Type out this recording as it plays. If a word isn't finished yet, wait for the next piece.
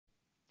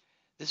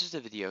This is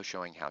a video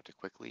showing how to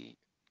quickly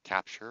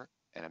capture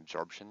an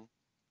absorption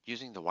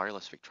using the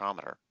wireless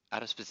spectrometer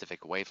at a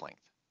specific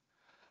wavelength.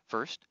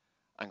 First,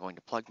 I'm going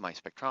to plug my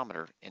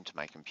spectrometer into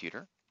my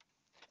computer,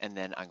 and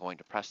then I'm going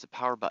to press the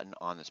power button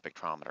on the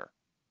spectrometer.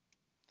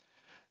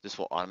 This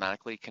will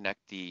automatically connect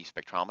the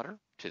spectrometer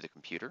to the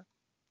computer,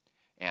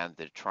 and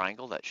the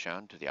triangle that's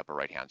shown to the upper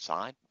right-hand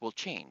side will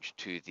change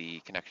to the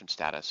connection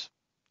status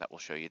that will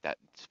show you that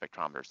the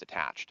spectrometer is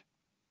attached.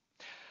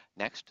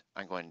 Next,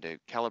 I'm going to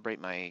calibrate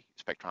my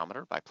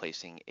spectrometer by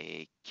placing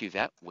a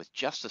cuvette with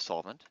just the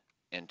solvent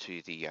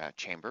into the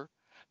chamber,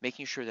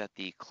 making sure that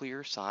the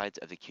clear sides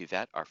of the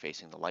cuvette are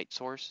facing the light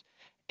source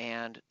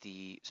and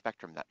the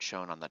spectrum that's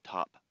shown on the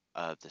top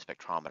of the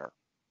spectrometer.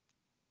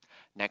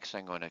 Next,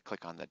 I'm going to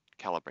click on the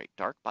Calibrate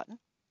Dark button,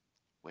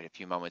 wait a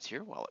few moments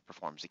here while it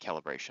performs the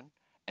calibration,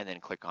 and then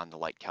click on the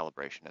light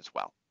calibration as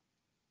well.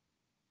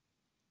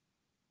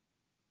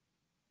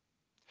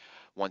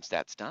 Once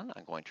that's done,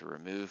 I'm going to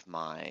remove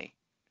my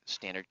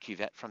standard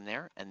cuvette from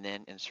there and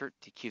then insert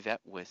the cuvette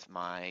with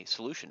my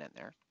solution in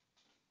there.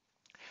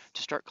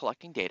 To start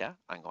collecting data,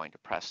 I'm going to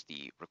press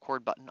the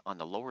record button on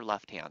the lower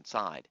left-hand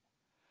side.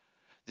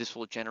 This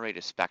will generate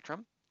a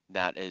spectrum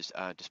that is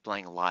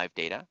displaying live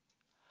data.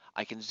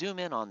 I can zoom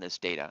in on this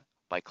data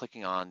by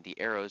clicking on the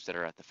arrows that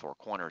are at the four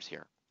corners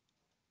here.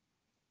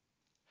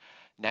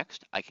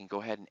 Next, I can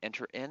go ahead and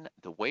enter in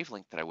the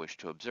wavelength that I wish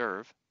to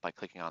observe by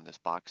clicking on this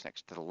box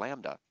next to the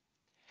lambda.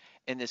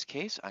 In this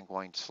case, I'm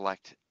going to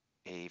select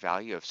a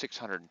value of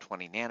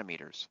 620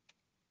 nanometers.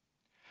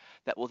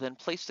 That will then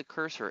place the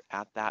cursor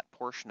at that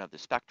portion of the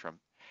spectrum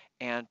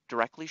and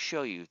directly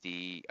show you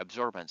the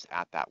absorbance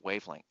at that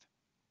wavelength.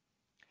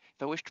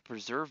 If I wish to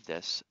preserve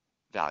this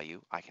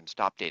value, I can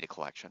stop data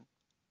collection,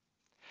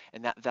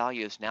 and that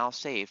value is now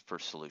saved for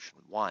solution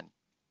 1.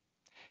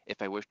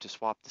 If I wish to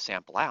swap the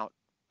sample out,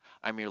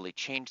 I merely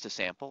change the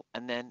sample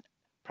and then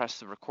press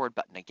the record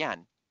button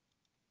again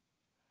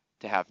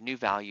to have new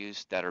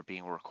values that are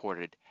being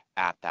recorded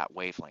at that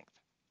wavelength.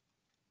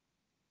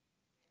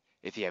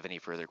 If you have any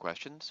further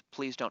questions,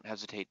 please don't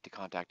hesitate to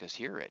contact us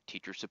here at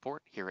Teacher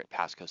Support here at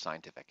PASCO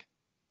Scientific.